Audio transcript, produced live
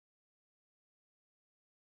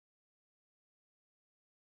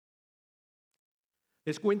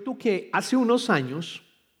Les cuento que hace unos años,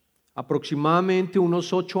 aproximadamente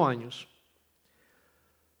unos 8 años,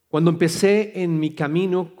 cuando empecé en mi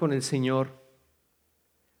camino con el Señor,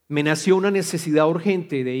 me nació una necesidad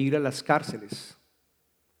urgente de ir a las cárceles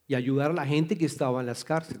y ayudar a la gente que estaba en las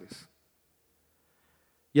cárceles.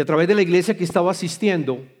 Y a través de la iglesia que estaba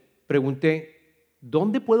asistiendo, pregunté,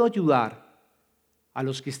 ¿dónde puedo ayudar a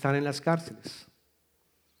los que están en las cárceles?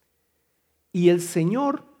 Y el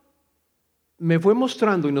Señor me fue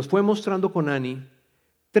mostrando y nos fue mostrando con Ani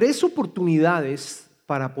 3 oportunidades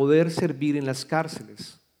para poder servir en las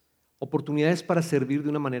cárceles. Oportunidades para servir de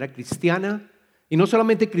una manera cristiana, y no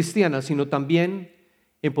solamente cristiana, sino también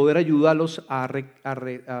en poder ayudarlos a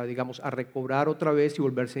recobrar otra vez y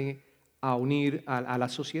volverse a unir a la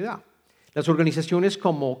sociedad. Las organizaciones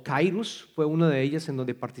como Kairos fue una de ellas en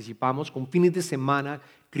donde participamos con fines de semana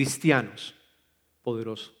cristianos.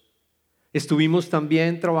 Poderoso. Estuvimos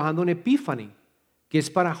también trabajando en Epiphany, que es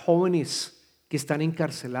para jóvenes que están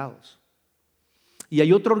encarcelados. Y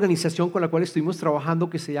hay otra organización con la cual estuvimos trabajando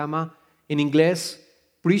que se llama, en inglés,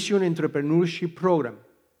 Prison Entrepreneurship Program,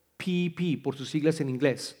 PEP por sus siglas en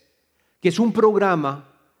inglés, que es un programa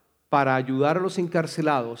para ayudar a los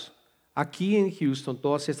encarcelados aquí en Houston.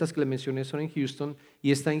 Todas estas que le mencioné son en Houston,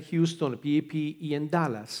 y está en Houston, PEP, y en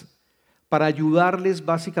Dallas, para ayudarles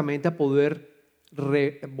básicamente a poder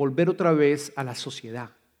volver otra vez a la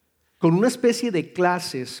sociedad, con una especie de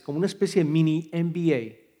clases, como una especie de mini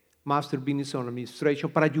MBA, Master Business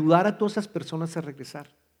Administration, para ayudar a todas esas personas a regresar.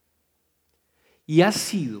 Y ha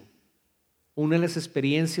sido una de las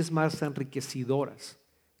experiencias más enriquecedoras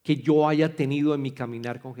que yo haya tenido en mi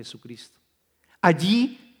caminar con Jesucristo.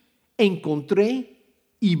 Allí encontré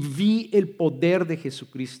y vi el poder de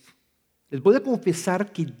Jesucristo. Les voy a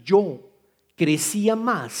confesar que yo crecía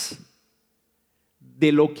más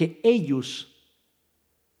de lo que ellos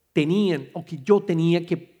tenían o que yo tenía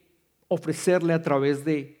que ofrecerle a través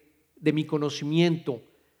de mi conocimiento.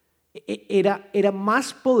 Era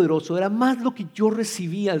más poderoso, era más lo que yo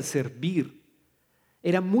recibía al servir,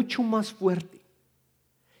 era mucho más fuerte.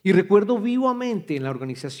 Y recuerdo vivamente en la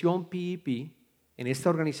organización PEP, en esta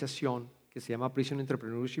organización que se llama Prison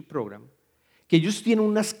Entrepreneurship Program, que ellos tienen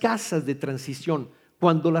unas casas de transición.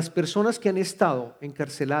 Cuando las personas que han estado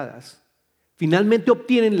encarceladas finalmente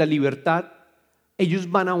obtienen la libertad, ellos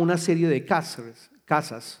van a una serie de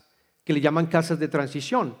casas que le llaman casas de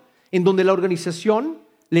transición, en donde la organización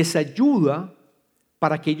les ayuda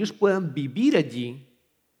para que ellos puedan vivir allí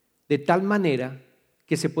de tal manera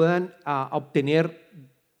que se puedan obtener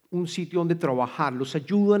un sitio donde trabajar, los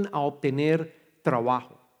ayudan a obtener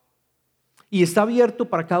trabajo. Y está abierto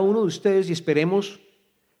para cada uno de ustedes, y esperemos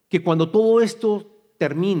que cuando todo esto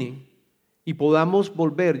termine y podamos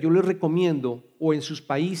volver, yo les recomiendo, o en sus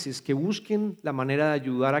países, que busquen la manera de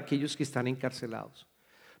ayudar a aquellos que están encarcelados.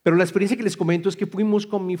 Pero la experiencia que les comento es que fuimos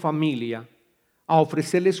con mi familia a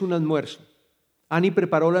ofrecerles un almuerzo. Ani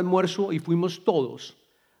preparó el almuerzo y fuimos todos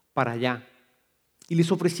para allá. Y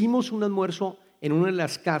les ofrecimos un almuerzo en una de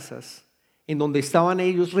las casas en donde estaban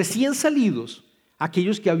ellos recién salidos,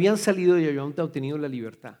 aquellos que habían salido y habían obtenido la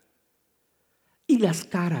libertad. Y las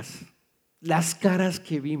caras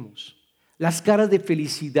que vimos, las caras de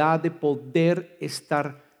felicidad de poder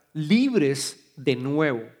estar libres de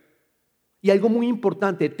nuevo. Y algo muy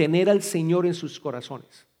importante, tener al Señor en sus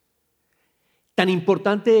corazones. Tan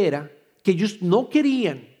importante era que ellos no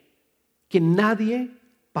querían que nadie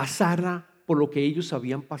pasara por lo que ellos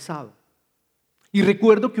habían pasado. Y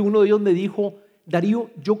recuerdo que uno de ellos me dijo, Darío,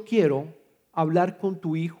 yo quiero hablar con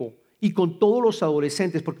tu hijo y con todos los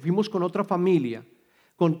adolescentes, porque fuimos con otra familia,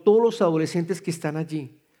 con todos los adolescentes que están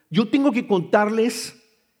allí. Yo tengo que contarles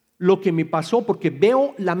lo que me pasó, porque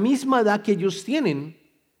veo la misma edad que ellos tienen.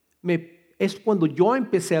 Es cuando yo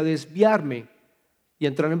empecé a desviarme y a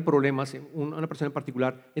entrar en problemas, una persona en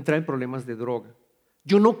particular, entrar en problemas de droga.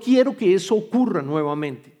 Yo no quiero que eso ocurra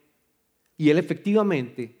nuevamente. Y él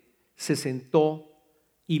efectivamente se sentó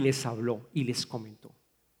y les habló y les comentó.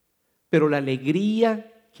 Pero la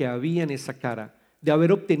alegría que había en esa cara de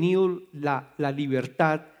haber obtenido la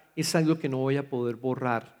libertad es algo que no voy a poder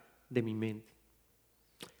borrar de mi mente.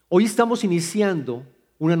 Hoy estamos iniciando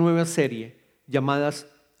una nueva serie llamada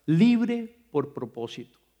Libre por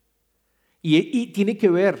propósito. Y tiene que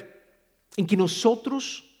ver en que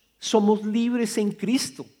nosotros somos libres en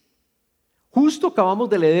Cristo. Justo acabamos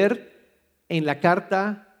de leer en la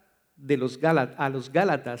carta a los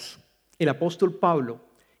Gálatas, el apóstol Pablo,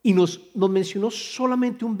 y nos mencionó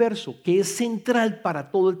solamente un verso que es central para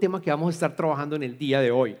todo el tema que vamos a estar trabajando en el día de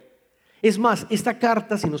hoy. Es más, esta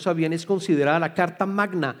carta, si no sabían, es considerada la carta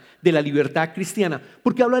magna de la libertad cristiana,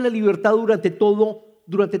 porque habla de la libertad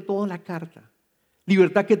durante toda la carta.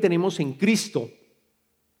 libertad que tenemos en Cristo.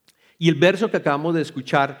 Y el verso que acabamos de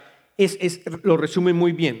escuchar lo resume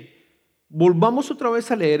muy bien. Volvamos otra vez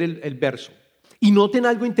a leer el verso. Y noten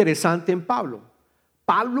algo interesante en Pablo.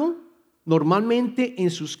 Pablo normalmente en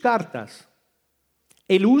sus cartas,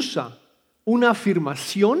 él usa una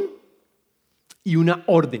afirmación y una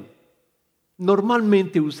orden.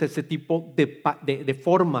 Normalmente usa ese tipo de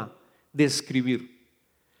forma de escribir.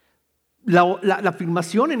 La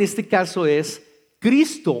afirmación en este caso es: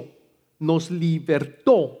 Cristo nos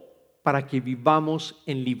libertó para que vivamos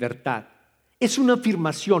en libertad. Es una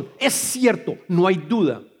afirmación, es cierto, no hay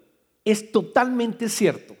duda, es totalmente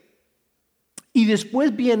cierto. Y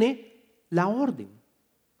después viene la orden.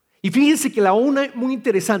 Y fíjense que la una es muy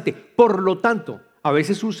interesante. Por lo tanto, a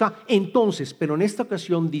veces usa entonces, pero en esta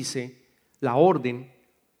ocasión dice la orden: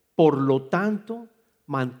 por lo tanto,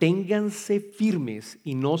 manténganse firmes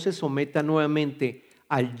y no se sometan nuevamente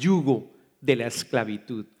al yugo de la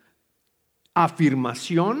esclavitud.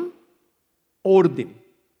 Afirmación, orden.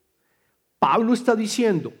 Pablo está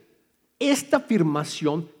diciendo, esta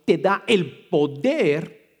afirmación te da el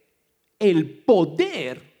poder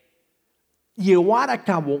llevar a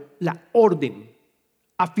cabo la orden.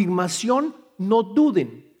 Afirmación: no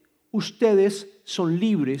duden, ustedes son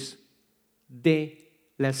libres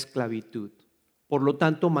de la esclavitud. Por lo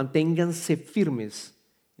tanto, manténganse firmes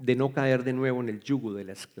de no caer de nuevo en el yugo de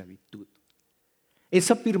la esclavitud.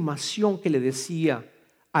 Esa afirmación que le decía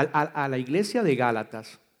a la iglesia de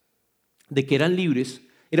Gálatas de que eran libres,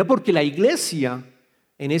 era porque la iglesia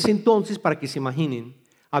en ese entonces, para que se imaginen,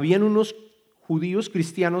 habían unos judíos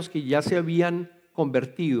cristianos que ya se habían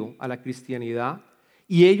convertido a la cristianidad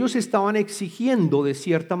y ellos estaban exigiendo, de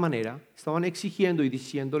cierta manera, estaban exigiendo y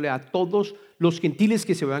diciéndole a todos los gentiles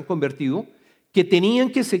que se habían convertido que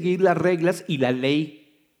tenían que seguir las reglas y la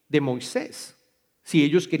ley de Moisés si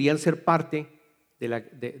ellos querían ser parte de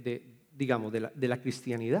la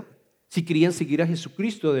cristianidad. Si querían seguir a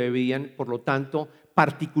Jesucristo, debían, por lo tanto,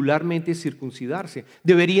 particularmente circuncidarse.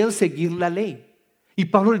 Deberían seguir la ley. Y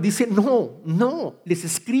Pablo les dice, no, les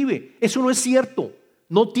escribe, eso no es cierto.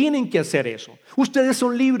 No tienen que hacer eso. Ustedes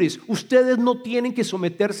son libres, ustedes no tienen que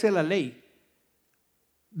someterse a la ley.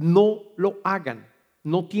 No lo hagan,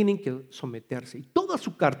 no tienen que someterse. Y toda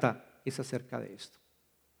su carta es acerca de esto.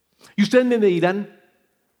 Y ustedes me dirán,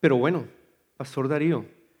 pero bueno, Pastor Darío,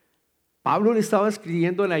 Pablo le estaba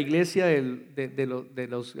escribiendo a la iglesia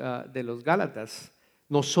de los Gálatas.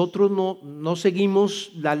 Nosotros no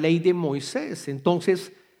seguimos la ley de Moisés.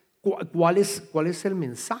 Entonces, ¿cuál es el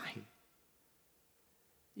mensaje?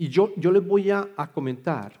 Y yo les voy a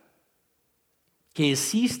comentar que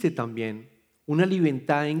existe también una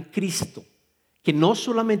libertad en Cristo que no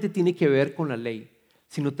solamente tiene que ver con la ley,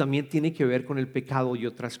 sino también tiene que ver con el pecado y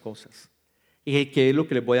otras cosas. Y que es lo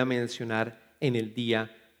que les voy a mencionar en el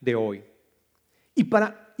día de hoy. Y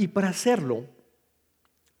para hacerlo,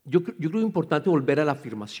 yo creo importante volver a la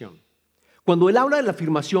afirmación. Cuando él habla de la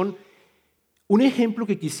afirmación, un ejemplo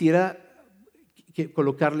que quisiera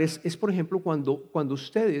colocarles es, por ejemplo, cuando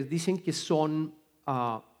ustedes dicen que son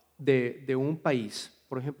de un país.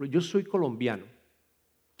 Por ejemplo, yo soy colombiano.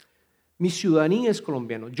 Mi ciudadanía es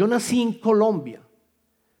colombiana. Yo nací en Colombia.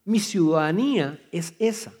 Mi ciudadanía es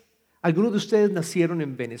esa. Algunos de ustedes nacieron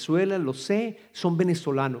en Venezuela, lo sé, son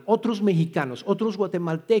venezolanos, otros mexicanos, otros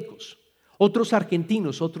guatemaltecos, otros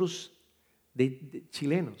argentinos, otros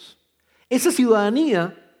chilenos. Esa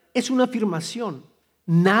ciudadanía es una afirmación.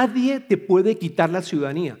 Nadie te puede quitar la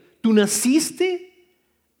ciudadanía. Tú naciste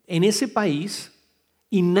en ese país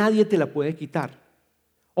y nadie te la puede quitar.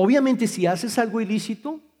 Obviamente, si haces algo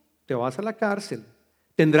ilícito, te vas a la cárcel.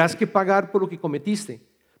 Tendrás que pagar por lo que cometiste.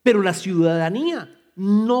 Pero la ciudadanía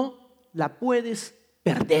no la puedes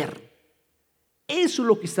perder. Eso es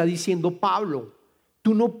lo que está diciendo Pablo.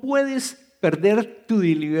 Tú no puedes perder tu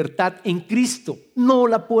libertad en Cristo. No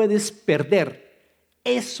la puedes perder.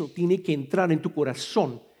 Eso tiene que entrar en tu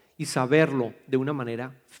corazón y saberlo de una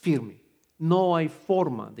manera firme. No hay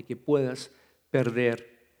forma de que puedas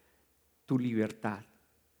perder tu libertad,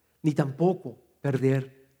 ni tampoco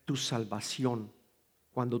perder tu salvación.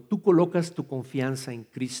 Cuando tú colocas tu confianza en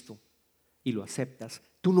Cristo y lo aceptas,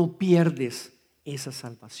 tú no pierdes esa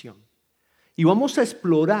salvación. Y vamos a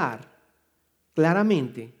explorar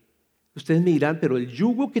claramente. Ustedes me dirán, pero el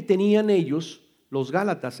yugo que tenían ellos, los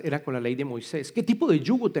Gálatas, era con la ley de Moisés. ¿Qué tipo de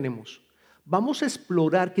yugo tenemos? Vamos a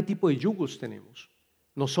explorar qué tipo de yugos tenemos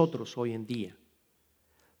nosotros hoy en día.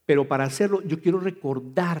 Pero para hacerlo, yo quiero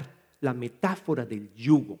recordar la metáfora del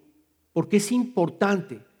yugo, porque es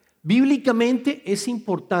importante. Bíblicamente es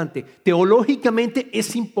importante, teológicamente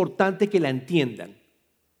es importante que la entiendan.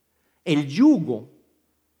 El yugo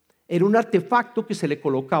era un artefacto que se le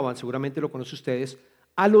colocaban, seguramente lo conocen ustedes,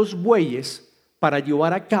 a los bueyes para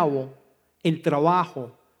llevar a cabo el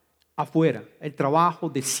trabajo afuera, el trabajo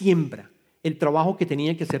de siembra, el trabajo que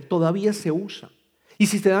tenían que hacer, todavía se usa. Y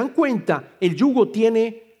si se dan cuenta, el yugo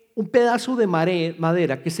tiene un pedazo de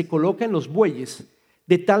madera que se coloca en los bueyes,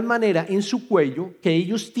 de tal manera en su cuello que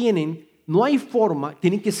ellos tienen, no hay forma,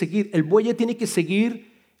 tienen que seguir, el buey tiene que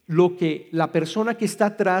seguir lo que la persona que está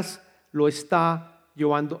atrás lo está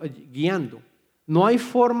llevando, guiando. No hay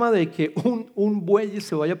forma de que un buey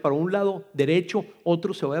se vaya para un lado derecho,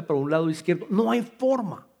 otro se vaya para un lado izquierdo. No hay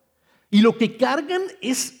forma. Y lo que cargan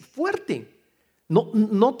es fuerte.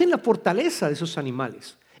 Noten la fortaleza de esos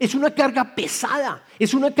animales. Es una carga pesada,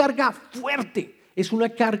 es una carga fuerte, es una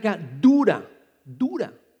carga dura.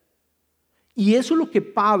 Y eso es lo que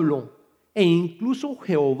Pablo e incluso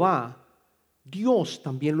Jehová, Dios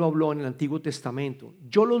también lo habló en el Antiguo Testamento.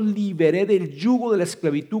 Yo los liberé del yugo de la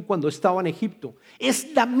esclavitud cuando estaba en Egipto.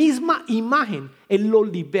 Es la misma imagen. Él lo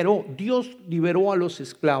liberó. Dios liberó a los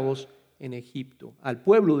esclavos en Egipto, al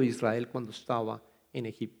pueblo de Israel cuando estaba en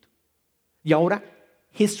Egipto. Y ahora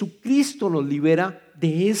Jesucristo nos libera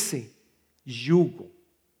de ese yugo,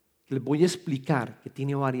 que les voy a explicar, que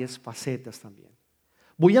tiene varias facetas también.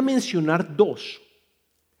 Voy a mencionar dos.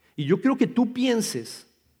 Y yo quiero que tú pienses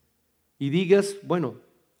y digas, bueno,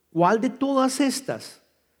 ¿cuál de todas estas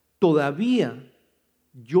todavía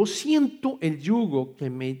yo siento el yugo que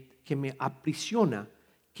me aprisiona,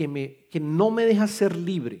 que no me deja ser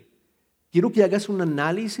libre? Quiero que hagas un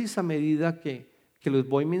análisis a medida que les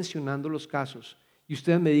voy mencionando los casos y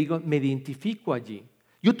ustedes me digan, me identifico allí.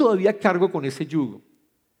 Yo todavía cargo con ese yugo,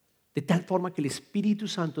 de tal forma que el Espíritu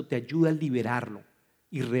Santo te ayuda a liberarlo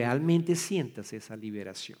y realmente sientas esa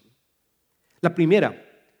liberación. La primera,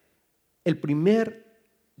 el primer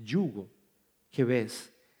yugo que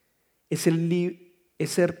ves es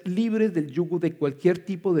ser libres del yugo de cualquier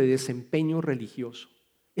tipo de desempeño religioso.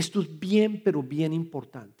 Esto es bien, pero bien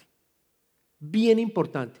importante. Bien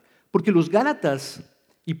importante. Porque los Gálatas,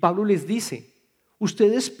 y Pablo les dice,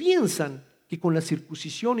 ustedes piensan que con la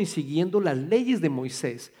circuncisión y siguiendo las leyes de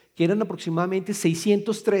Moisés, que eran aproximadamente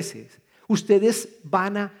 613, ustedes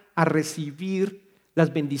van a recibir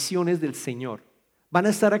las bendiciones del Señor. Van a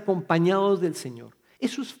estar acompañados del Señor.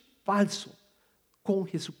 Eso es falso. Con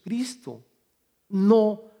Jesucristo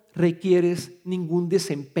no requieres ningún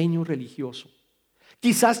desempeño religioso.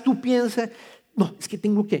 Quizás tú pienses, no, es que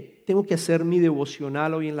tengo que hacer mi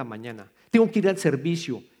devocional hoy en la mañana. Tengo que ir al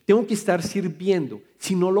servicio. Tengo que estar sirviendo.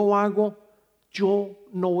 Si no lo hago, yo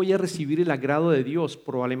no voy a recibir el agrado de Dios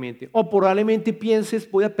probablemente. O probablemente pienses,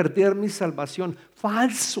 voy a perder mi salvación.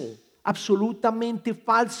 Falso, absolutamente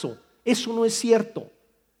falso. Eso no es cierto.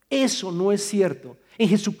 Eso no es cierto. En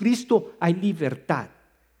Jesucristo hay libertad.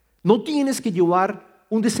 No tienes que llevar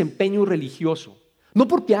un desempeño religioso. No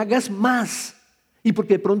porque hagas más y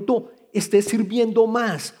porque de pronto estés sirviendo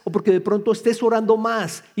más o porque de pronto estés orando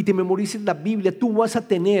más y te memorices la Biblia, tú vas a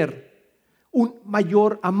tener un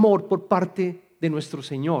mayor amor por parte de nuestro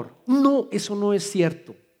Señor. No, eso no es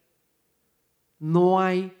cierto. No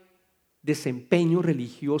hay desempeño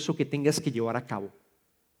religioso que tengas que llevar a cabo.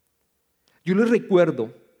 Yo les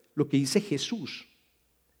recuerdo lo que dice Jesús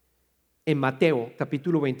en Mateo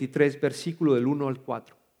capítulo 23, versículo del 1 al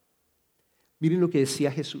 4. Miren lo que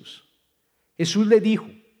decía Jesús. Jesús le dijo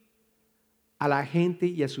a la gente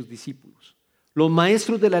y a sus discípulos: los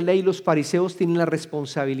maestros de la ley y los fariseos tienen la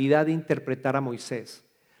responsabilidad de interpretar a Moisés.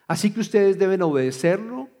 Así que ustedes deben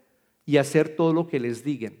obedecerlo y hacer todo lo que les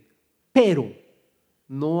digan. Pero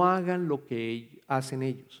no hagan lo que hacen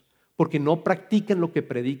ellos, porque no practican lo que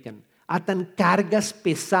predican. Atan cargas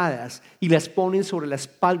pesadas y las ponen sobre la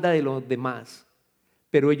espalda de los demás,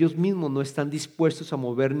 pero ellos mismos no están dispuestos a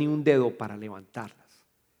mover ni un dedo para levantarlas.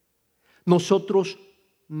 Nosotros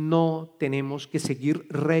no tenemos que seguir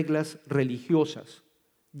reglas religiosas,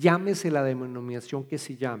 llámese la denominación que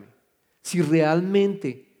se llame. Si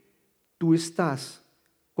realmente tú estás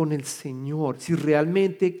con el Señor, si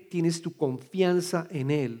realmente tienes tu confianza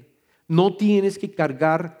en Él, no tienes que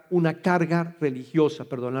cargar una carga religiosa,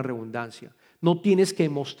 perdón la redundancia. No tienes que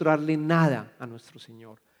mostrarle nada a nuestro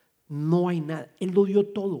Señor. No hay nada. Él lo dio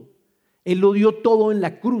todo. Él lo dio todo en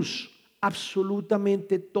la cruz.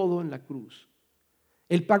 Absolutamente todo en la cruz.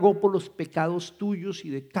 Él pagó por los pecados tuyos y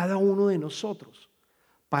de cada uno de nosotros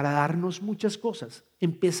para darnos muchas cosas.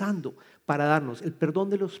 Empezando para darnos el perdón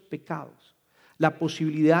de los pecados. La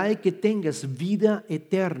posibilidad de que tengas vida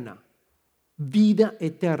eterna. Vida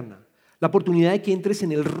eterna. La oportunidad de que entres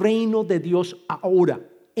en el reino de Dios ahora.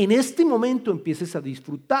 En este momento empieces a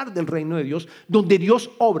disfrutar del reino de Dios, donde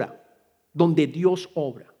Dios obra. Donde Dios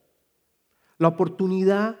obra. La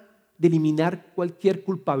oportunidad de eliminar cualquier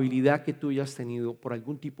culpabilidad que tú hayas tenido por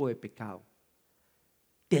algún tipo de pecado.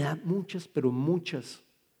 Te da muchas, pero muchas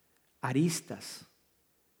aristas.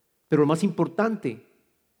 Pero lo más importante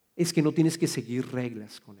es que no tienes que seguir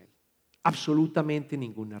reglas con Él. Absolutamente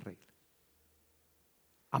ninguna regla.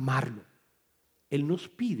 Amarlo. Él nos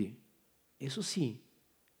pide, eso sí,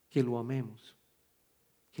 que lo amemos.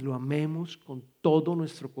 Que lo amemos con todo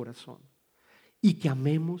nuestro corazón. Y que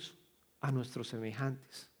amemos a nuestros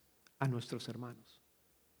semejantes, a nuestros hermanos.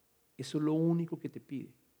 Eso es lo único que te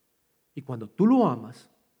pide. Y cuando tú lo amas,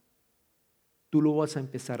 tú lo vas a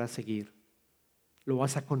empezar a seguir. Lo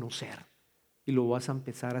vas a conocer y lo vas a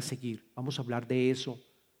empezar a seguir. Vamos a hablar de eso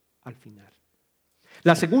al final.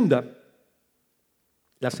 El segundo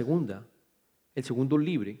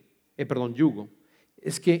yugo,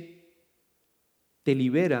 es que te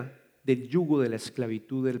libera del yugo de la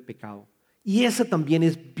esclavitud del pecado. Y esa también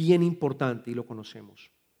es bien importante y lo conocemos.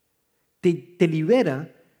 Te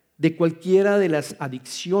libera de cualquiera de las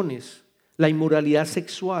adicciones, la inmoralidad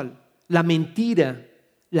sexual, la mentira,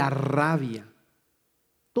 la rabia.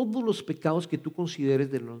 Todos los pecados que tú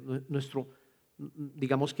consideres de nuestro,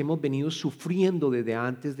 digamos que hemos venido sufriendo desde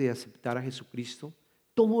antes de aceptar a Jesucristo,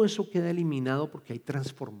 todo eso queda eliminado porque hay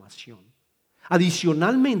transformación.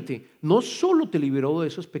 Adicionalmente, no solo te liberó de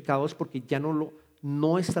esos pecados porque ya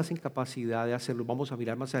no estás en capacidad de hacerlo, vamos a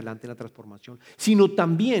mirar más adelante la transformación, sino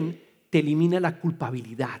también te elimina la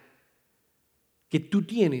culpabilidad que tú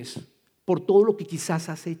tienes por todo lo que quizás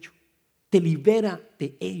has hecho. Te libera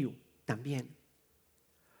de ello también.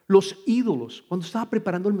 Los ídolos, cuando estaba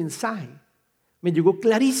preparando el mensaje, me llegó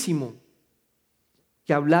clarísimo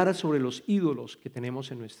que hablara sobre los ídolos que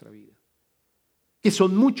tenemos en nuestra vida, que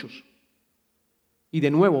son muchos. Y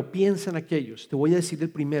de nuevo, piensa en aquellos. Te voy a decir el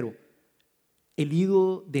primero, el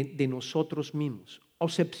ídolo de nosotros mismos,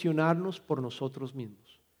 obsesionarnos por nosotros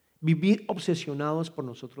mismos, vivir obsesionados por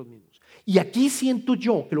nosotros mismos. Y aquí siento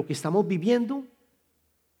yo que lo que estamos viviendo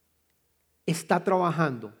está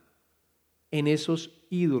trabajando en esos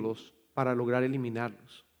ídolos para lograr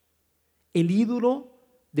eliminarlos. El ídolo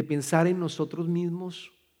de pensar en nosotros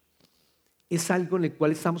mismos es algo en el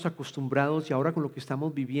cual estamos acostumbrados y ahora con lo que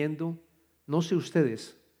estamos viviendo, no sé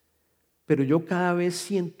ustedes, pero yo cada vez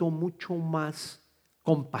siento mucho más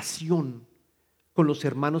compasión con los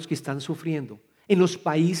hermanos que están sufriendo en los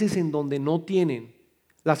países en donde no tienen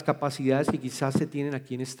las capacidades que quizás se tienen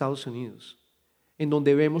aquí en Estados Unidos, en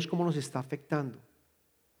donde vemos cómo nos está afectando.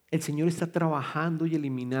 El Señor está trabajando y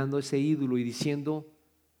eliminando ese ídolo y diciendo,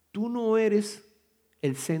 tú no eres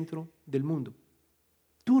el centro del mundo.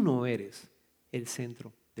 Tú no eres el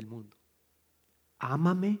centro del mundo.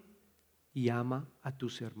 Ámame y ama a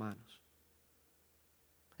tus hermanos.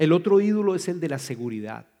 El otro ídolo es el de la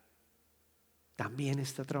seguridad. También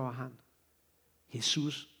está trabajando.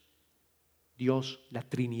 Jesús, Dios, la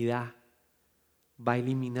Trinidad, va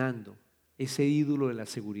eliminando ese ídolo de la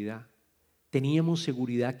seguridad. Teníamos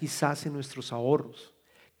seguridad quizás en nuestros ahorros,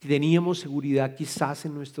 teníamos seguridad quizás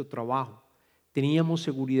en nuestro trabajo, teníamos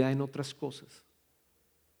seguridad en otras cosas.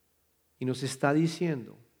 Y nos está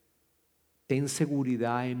diciendo, ten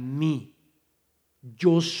seguridad en mí,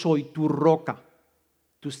 yo soy tu roca,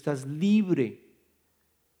 tú estás libre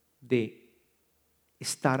de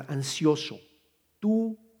estar ansioso,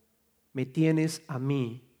 tú me tienes a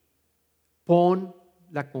mí, pon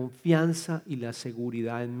la confianza y la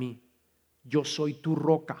seguridad en mí. Yo soy tu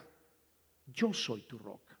roca, yo soy tu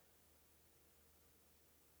roca.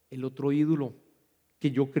 El otro ídolo que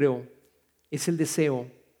yo creo es el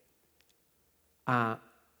deseo a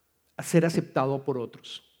ser aceptado por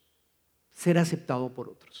otros, ser aceptado por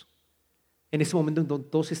otros. En ese momento en donde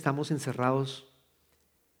todos estamos encerrados,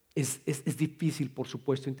 es difícil, por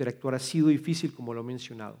supuesto, interactuar, ha sido difícil como lo he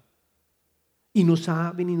mencionado. Y nos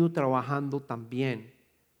ha venido trabajando también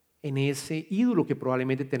en ese ídolo que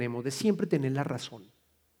probablemente tenemos de siempre tener la razón,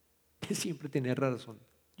 de siempre tener la razón.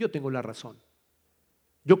 Yo tengo la razón.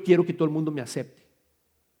 Yo quiero que todo el mundo me acepte.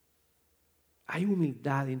 Hay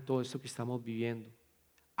humildad en todo esto que estamos viviendo.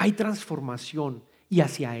 Hay transformación y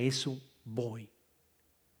hacia eso voy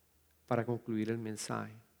para concluir el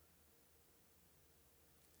mensaje.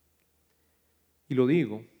 Y lo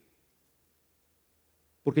digo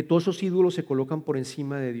porque todos esos ídolos se colocan por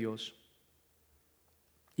encima de Dios.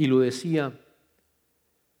 Y lo decía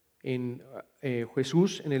en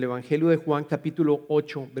Jesús en el Evangelio de Juan capítulo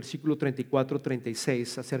 8, versículo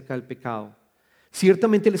 34-36 acerca del pecado.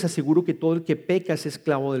 Ciertamente les aseguro que todo el que peca es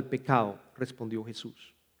esclavo del pecado, respondió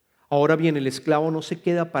Jesús. Ahora bien, el esclavo no se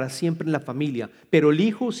queda para siempre en la familia, pero el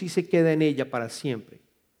hijo sí se queda en ella para siempre.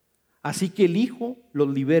 Así que el hijo los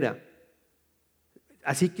libera.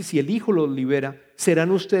 Así que si el Hijo los libera,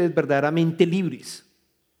 serán ustedes verdaderamente libres.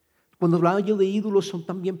 Cuando hablaba yo de ídolos, son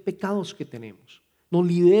también pecados que tenemos. Nos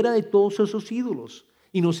libera de todos esos ídolos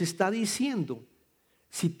y nos está diciendo,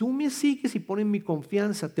 si tú me sigues y pones mi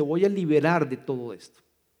confianza, te voy a liberar de todo esto,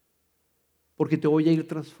 porque te voy a ir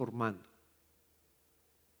transformando.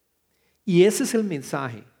 Y ese es el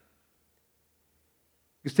mensaje.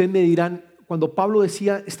 Ustedes me dirán, cuando Pablo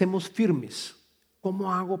decía, estemos firmes,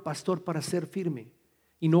 ¿cómo hago, pastor, para ser firme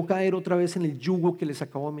y no caer otra vez en el yugo que les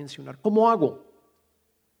acabo de mencionar? ¿Cómo hago?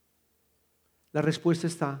 La respuesta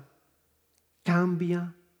está,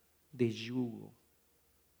 cambia de yugo.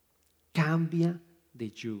 Cambia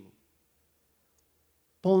de yugo.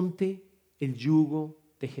 Ponte el yugo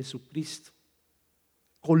de Jesucristo.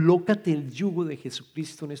 Colócate el yugo de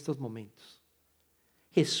Jesucristo en estos momentos.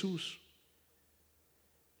 Jesús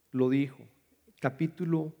lo dijo,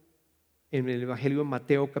 en el Evangelio de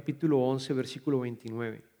Mateo, capítulo 11, versículo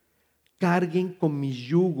 29. Carguen con mi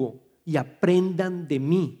yugo y aprendan de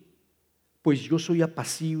mí, pues yo soy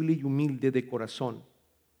apacible y humilde de corazón,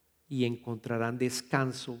 y encontrarán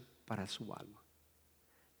descanso para su alma.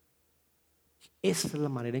 Esa es la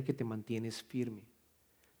manera en que te mantienes firme.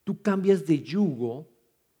 Tú cambias de yugo,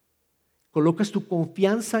 colocas tu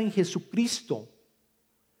confianza en Jesucristo,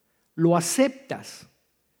 lo aceptas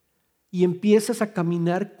y empiezas a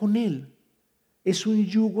caminar con Él. Es un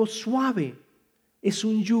yugo suave, es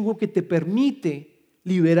un yugo que te permite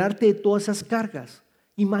liberarte de todas esas cargas.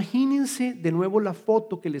 Imagínense de nuevo la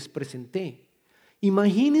foto que les presenté.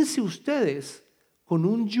 Imagínense ustedes con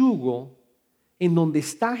un yugo en donde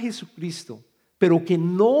está Jesucristo, pero que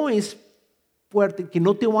no es fuerte, que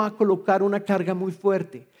no te va a colocar una carga muy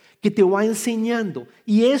fuerte, que te va enseñando.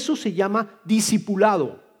 Y eso se llama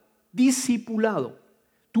discipulado. Discipulado.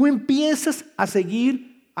 Tú empiezas a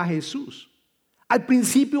seguir a Jesús. Al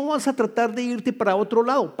principio vas a tratar de irte para otro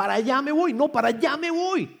lado. Para allá me voy. No, para allá me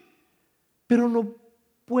voy. Pero no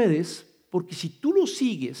puedes, porque si tú lo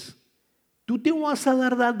sigues, tú te vas a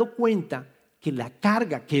dar dando cuenta que la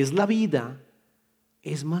carga, que es la vida,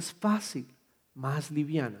 es más fácil, más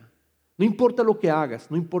liviana. No importa lo que hagas,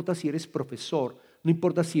 no importa si eres profesor, no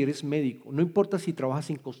importa si eres médico, no importa si trabajas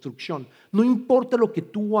en construcción, no importa lo que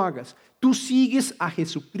tú hagas, tú sigues a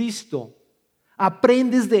Jesucristo,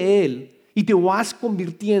 aprendes de Él y te vas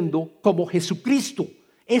convirtiendo como Jesucristo.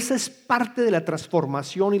 Esa es parte de la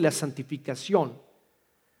transformación y la santificación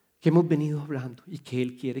que hemos venido hablando y que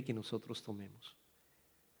Él quiere que nosotros tomemos.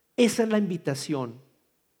 Esa es la invitación,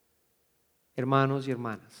 hermanos y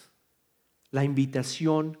hermanas, la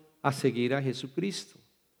invitación a seguir a Jesucristo,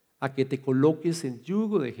 a que te coloques en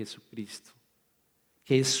yugo de Jesucristo,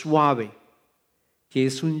 que es suave, que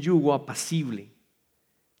es un yugo apacible,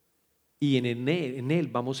 y en él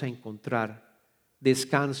vamos a encontrar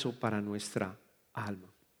descanso para nuestra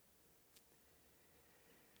alma.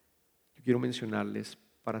 Yo quiero mencionarles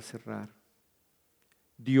para cerrar,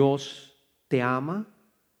 Dios te ama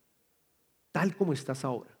tal como estás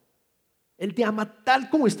ahora. Él te ama tal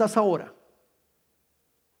como estás ahora.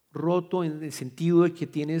 Roto en el sentido de que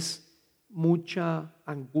tienes mucha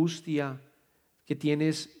angustia, que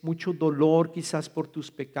tienes mucho dolor quizás por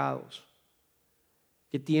tus pecados,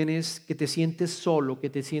 que te sientes solo, que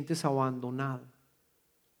te sientes abandonado.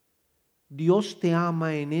 Dios te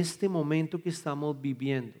ama en este momento que estamos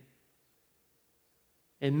viviendo.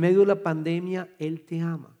 En medio de la pandemia, Él te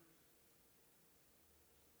ama.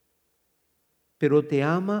 Pero te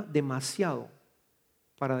ama demasiado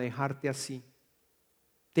para dejarte así.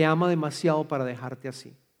 Te ama demasiado para dejarte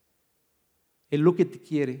así. Él lo que te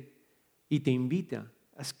quiere y te invita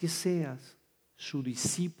es que seas su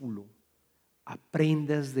discípulo.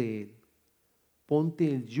 Aprendas de Él.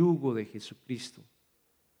 Ponte el yugo de Jesucristo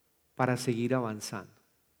para seguir avanzando.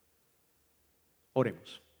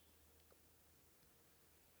 Oremos.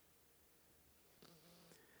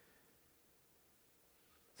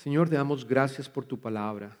 Señor, te damos gracias por tu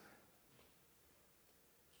palabra.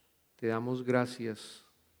 Te damos gracias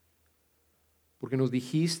porque nos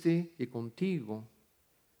dijiste que contigo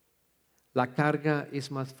la carga es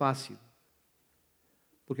más fácil.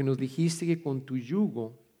 Porque nos dijiste que con tu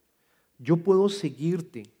yugo yo puedo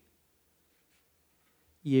seguirte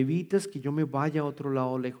y evitas que yo me vaya a otro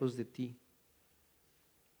lado lejos de ti.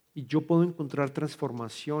 Y yo puedo encontrar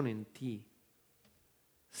transformación en ti,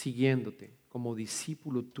 siguiéndote como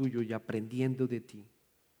discípulo tuyo y aprendiendo de ti.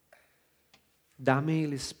 Dame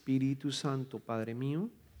el Espíritu Santo, Padre mío,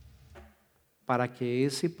 para que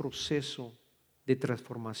ese proceso de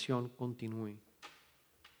transformación continúe.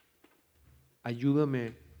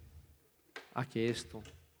 Ayúdame a que esto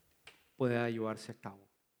pueda llevarse a cabo,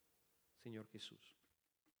 Señor Jesús.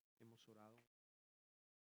 Hemos orado.